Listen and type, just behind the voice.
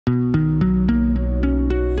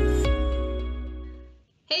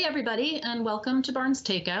Hey everybody, and welcome to Barnes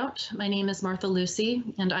Takeout. My name is Martha Lucy,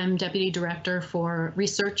 and I'm Deputy Director for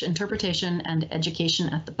Research, Interpretation, and Education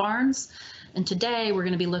at the Barnes. And today we're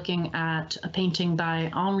going to be looking at a painting by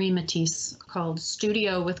Henri Matisse called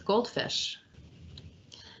Studio with Goldfish.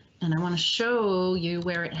 And I want to show you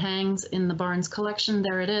where it hangs in the Barnes collection.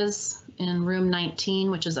 There it is in room 19,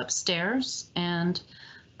 which is upstairs. And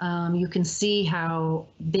you can see how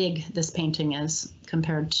big this painting is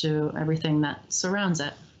compared to everything that surrounds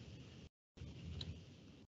it.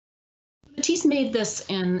 Matisse made this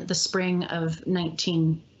in the spring of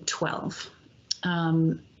 1912,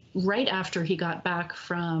 right after he got back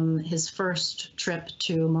from his first trip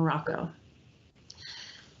to Morocco.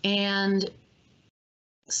 And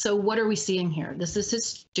so what are we seeing here? This is his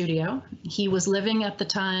studio. He was living at the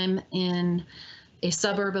time in a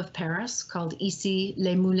suburb of Paris called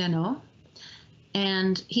Issy-les-Moulineaux,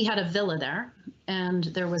 and he had a villa there, and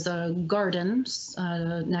there was a garden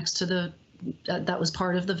next to the that was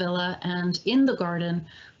part of the villa, and in the garden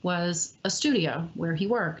was a studio where he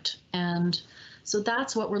worked. And so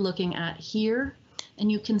that's what we're looking at here.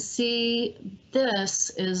 And you can see this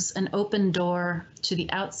is an open door to the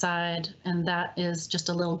outside, and that is just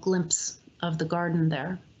a little glimpse of the garden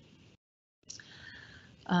there.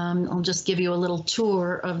 I'll just give you a little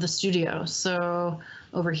tour of the studio. So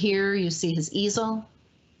over here you see his easel.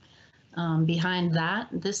 Behind that,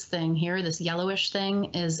 this thing here, this yellowish thing,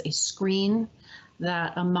 is a screen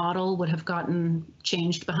that a model would have gotten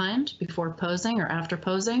changed behind before posing or after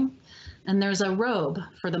posing. And there's a robe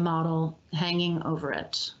for the model hanging over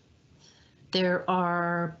it. There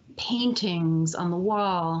are paintings on the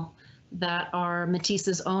wall that are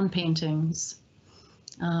Matisse's own paintings.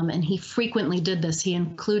 And he frequently did this. He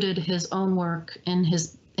included his own work in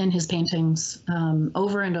his paintings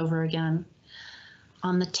over and over again.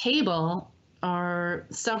 On the table are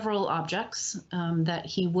several objects that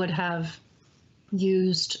he would have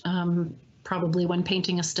used probably when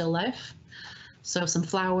painting a still life. So some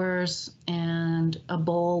flowers and a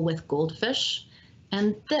bowl with goldfish.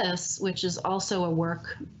 And this, which is also a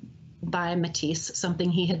work by Matisse, something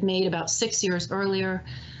he had made about 6 years earlier.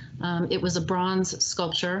 It was a bronze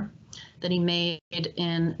sculpture that he made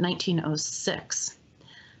in 1906.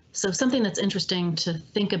 So something that's interesting to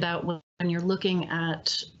think about when you're looking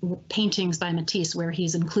at paintings by Matisse, where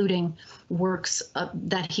he's including works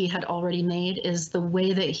that he had already made, is the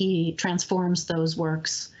way that he transforms those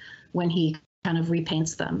works when he kind of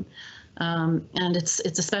repaints them. And it's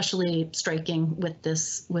especially striking with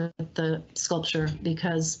the sculpture,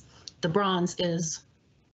 because the bronze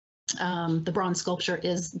sculpture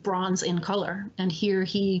is bronze in color, and here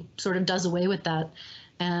he sort of does away with that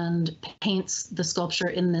and paints the sculpture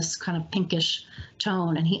in this kind of pinkish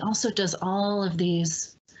tone. And he also does all of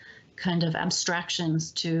these kind of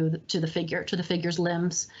abstractions to the figure's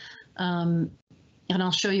limbs. And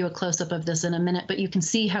I'll show you a close-up of this in a minute, but you can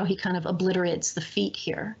see how he kind of obliterates the feet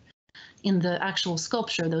here. In the actual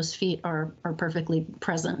sculpture, those feet are perfectly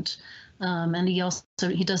present. And he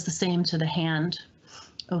does the same to the hand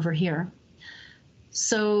over here.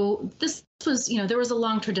 So this was, there was a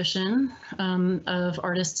long tradition of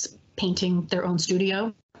artists painting their own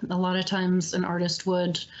studio. A lot of times an artist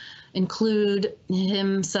would include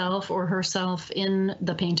himself or herself in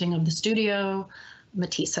the painting of the studio.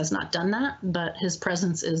 Matisse has not done that, but his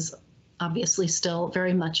presence is obviously still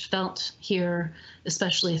very much felt here,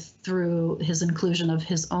 especially through his inclusion of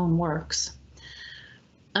his own works.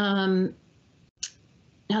 Now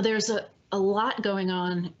there's a lot going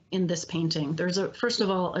on in this painting. There's first of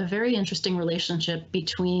all, a very interesting relationship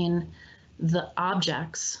between the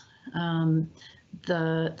objects,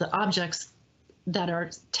 the objects that are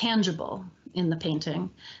tangible in the painting,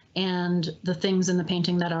 and the things in the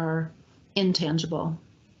painting that are intangible.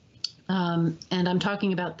 And I'm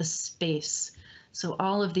talking about the space. So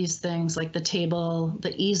all of these things, like the table,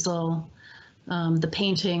 the easel, the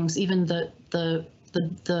paintings, even the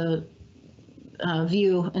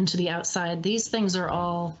view into the outside, these things are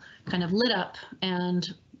all kind of lit up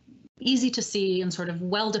and easy to see and sort of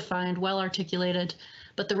well-defined, well-articulated,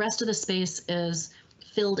 but the rest of the space is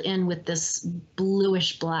filled in with this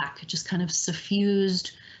bluish black, just kind of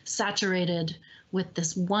suffused, saturated with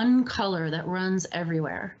this one color that runs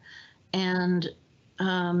everywhere. And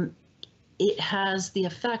it has the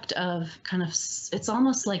effect of kind of, it's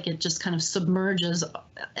almost like it just kind of submerges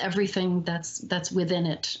everything that's within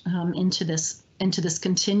it into this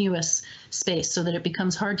continuous space, so that it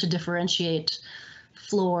becomes hard to differentiate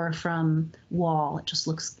floor from wall. It just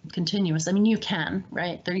looks continuous. I mean, you can,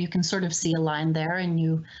 right? There you can sort of see a line there, and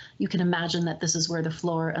you can imagine that this is where the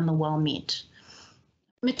floor and the wall meet.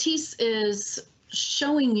 Matisse is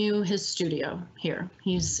showing you his studio here.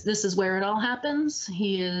 This is where it all happens.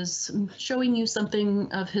 He is showing you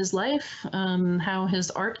something of his life, how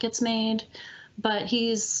his art gets made, but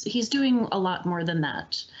he's doing a lot more than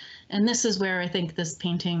that. And this is where I think this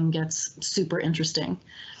painting gets super interesting.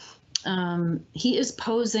 He is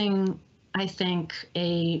posing, I think,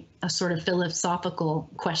 a sort of philosophical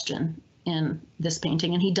question in this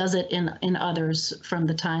painting, and he does it in others from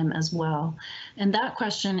the time as well. And that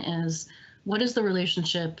question is, what is the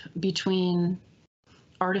relationship between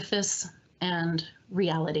artifice and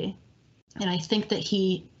reality? And I think that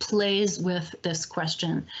he plays with this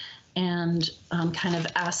question and kind of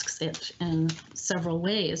asks it in several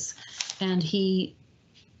ways. And he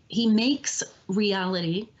makes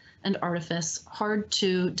reality and artifice hard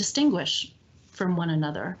to distinguish from one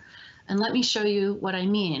another. And let me show you what I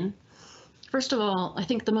mean. First of all, I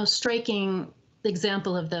think the most striking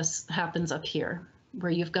example of this happens up here,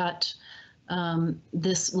 where you've got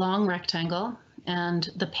this long rectangle and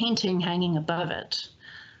the painting hanging above it.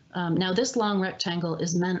 Now, this long rectangle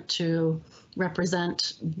is meant to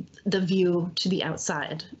represent the view to the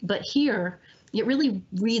outside, but here it really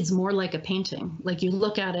reads more like a painting. Like, you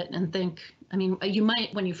look at it and think, I mean, you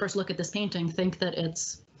might, when you first look at this painting, think that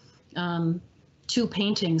it's two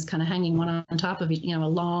paintings kind of hanging one on top of each, a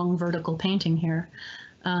long vertical painting here.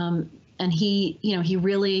 And he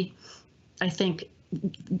really, I think,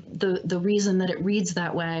 the reason that it reads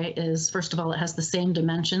that way is, first of all, it has the same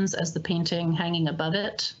dimensions as the painting hanging above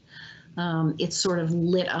it. It's sort of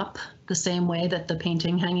lit up the same way that the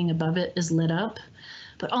painting hanging above it is lit up.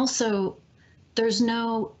 But also, there's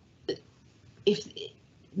not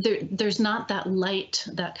that light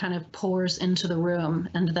that kind of pours into the room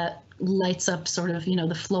and that lights up sort of,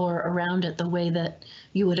 the floor around it the way that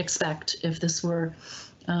you would expect if this were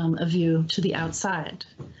a view to the outside.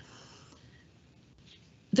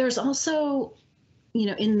 There's also,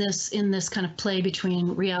 in this kind of play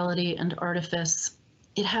between reality and artifice,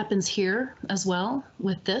 it happens here as well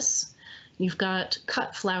with this. You've got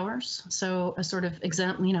cut flowers, so a sort of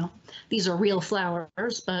example, these are real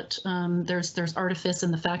flowers, but there's artifice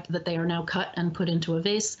in the fact that they are now cut and put into a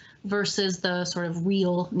vase versus the sort of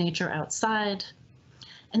real nature outside.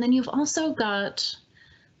 And then you've also got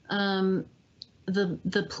the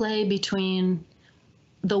play between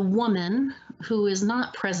the woman, who is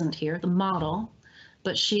not present here, the model,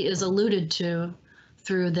 but she is alluded to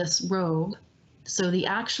through this robe. So the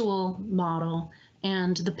actual model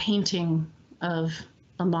and the painting of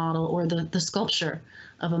a model, or the sculpture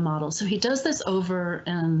of a model. So he does this over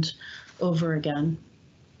and over again.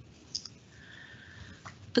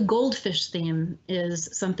 The goldfish theme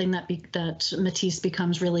is something that Matisse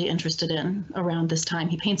becomes really interested in around this time.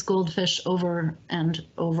 He paints goldfish over and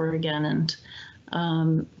over again, and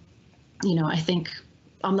I think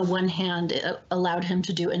on the one hand, it allowed him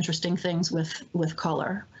to do interesting things with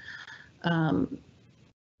color. You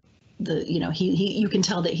can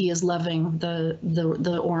tell that he is loving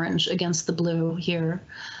the orange against the blue here.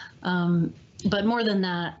 But more than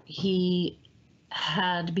that, he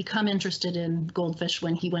had become interested in goldfish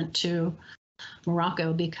when he went to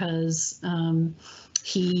Morocco, because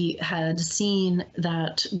he had seen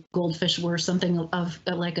that goldfish were something of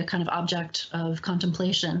like a kind of object of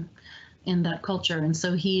contemplation in that culture. And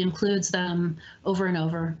so he includes them over and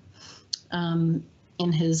over in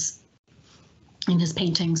his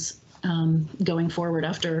paintings going forward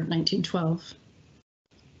after 1912.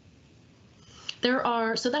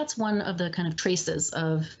 So that's one of the kind of traces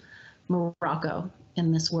of Morocco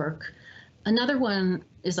in this work. Another one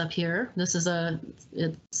is up here. This is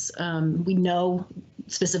we know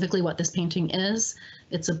specifically what this painting is.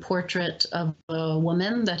 It's a portrait of a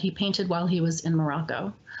woman that he painted while he was in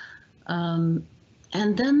Morocco. And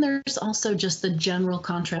then there's also just the general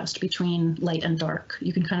contrast between light and dark.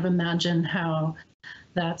 You can kind of imagine how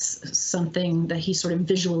that's something that he sort of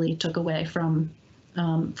visually took away from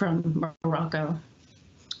Morocco.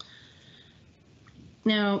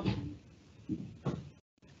 Now,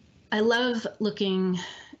 I love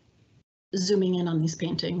zooming in on these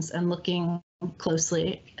paintings and looking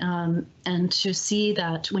closely, and to see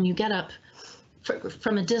that when you get up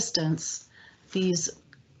from a distance,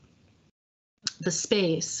 the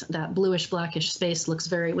space, that bluish blackish space,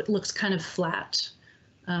 looks kind of flat.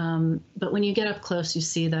 But when you get up close, you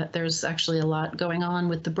see that there's actually a lot going on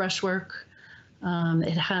with the brushwork.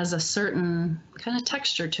 It has a certain kind of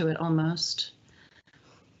texture to it almost.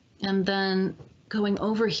 And then going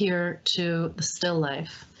over here to the still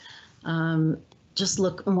life, just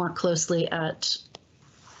look more closely at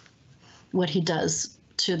what he does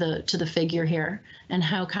to the figure here, and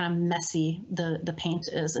how kind of messy the paint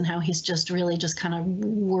is, and how he's just really just kind of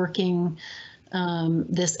working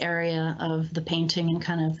this area of the painting and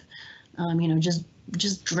kind of,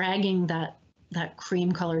 just dragging that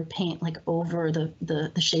cream colored paint like over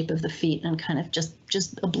the shape of the feet and kind of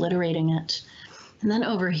just obliterating it. And then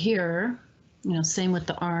over here, same with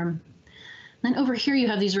the arm. And then over here you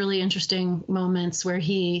have these really interesting moments where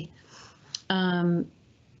he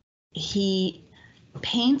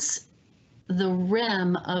paints the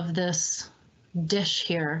rim of this dish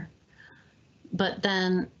here, but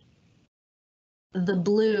then the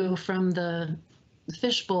blue from the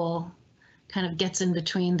fishbowl kind of gets in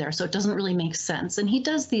between there, so it doesn't really make sense. And he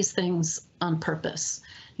does these things on purpose.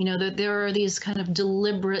 There are these kind of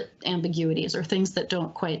deliberate ambiguities or things that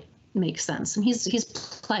don't quite make sense, and he's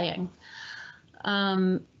playing.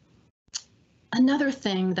 Another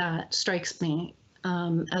thing that strikes me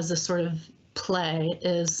as a sort of play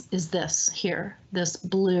is this here, this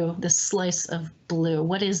blue, this slice of blue.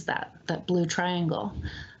 What is that blue triangle?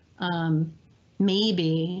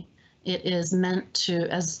 Maybe it is meant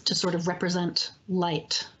to sort of represent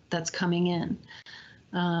light that's coming in,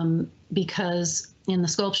 because in the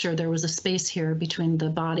sculpture there was a space here between the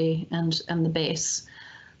body and the base.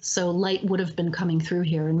 So light would have been coming through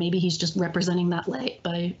here, and maybe he's just representing that light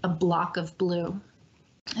by a block of blue.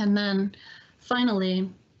 And then finally,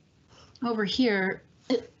 over here,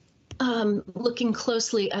 looking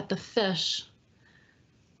closely at the fish,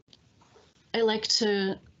 I like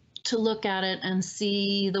to look at it and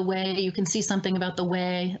see the way, you can see something about the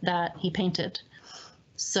way that he painted.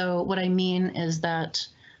 So what I mean is that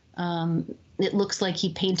it looks like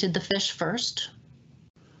he painted the fish first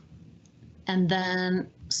and then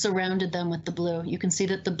surrounded them with the blue. You can see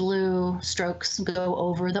that the blue strokes go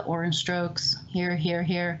over the orange strokes here, here,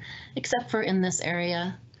 here, except for in this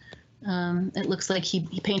area. It looks like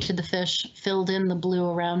he painted the fish, filled in the blue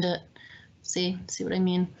around it. See what I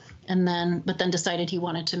mean? But then decided he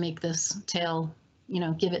wanted to make this tail,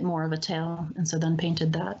 give it more of a tail, and so then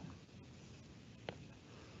painted that.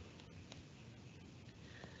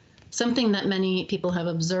 Something that many people have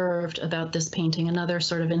observed about this painting, another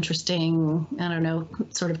sort of interesting,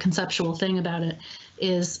 sort of conceptual thing about it,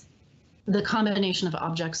 is the combination of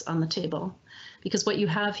objects on the table. Because what you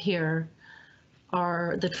have here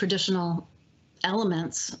are the traditional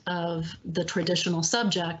elements of the traditional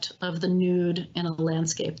subject of the nude in a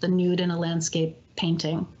landscape, the nude in a landscape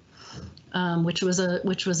painting, which was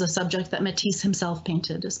a subject that Matisse himself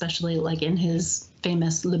painted, especially like in his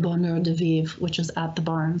famous Le Bonheur de Vivre, which is at the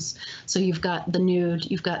Barnes. So you've got the nude,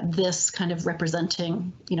 you've got this kind of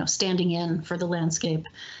representing, standing in for the landscape,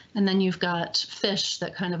 and then you've got fish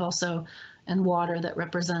that kind of also, and water that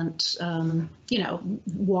represent,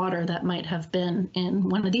 water that might have been in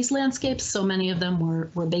one of these landscapes. So many of them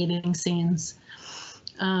were bathing scenes.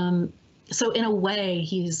 So in a way,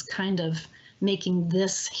 he's kind of making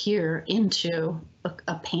this here into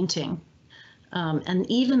a painting. And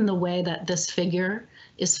even the way that this figure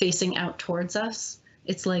is facing out towards us,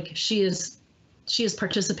 it's like she is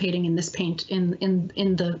participating in this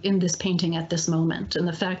in this painting at this moment. And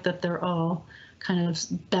the fact that they're all kind of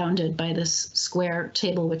bounded by this square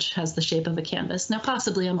table, which has the shape of a canvas. Now,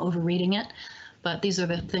 possibly I'm overreading it, but these are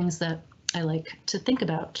the things that I like to think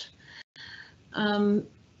about.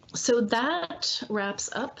 So that wraps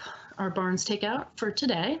up our Barnes Takeout for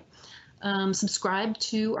today. Subscribe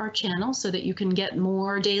to our channel so that you can get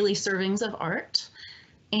more daily servings of art.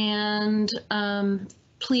 And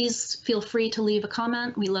please feel free to leave a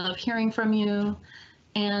comment. We love hearing from you.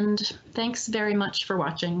 And thanks very much for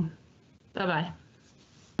watching. Bye-bye.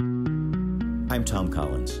 I'm Tom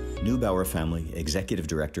Collins, Neubauer Family Executive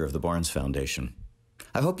Director of the Barnes Foundation.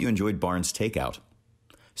 I hope you enjoyed Barnes Takeout.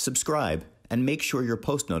 Subscribe and make sure your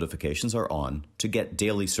post notifications are on to get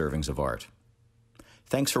daily servings of art.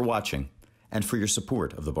 Thanks for watching and for your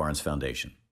support of the Barnes Foundation.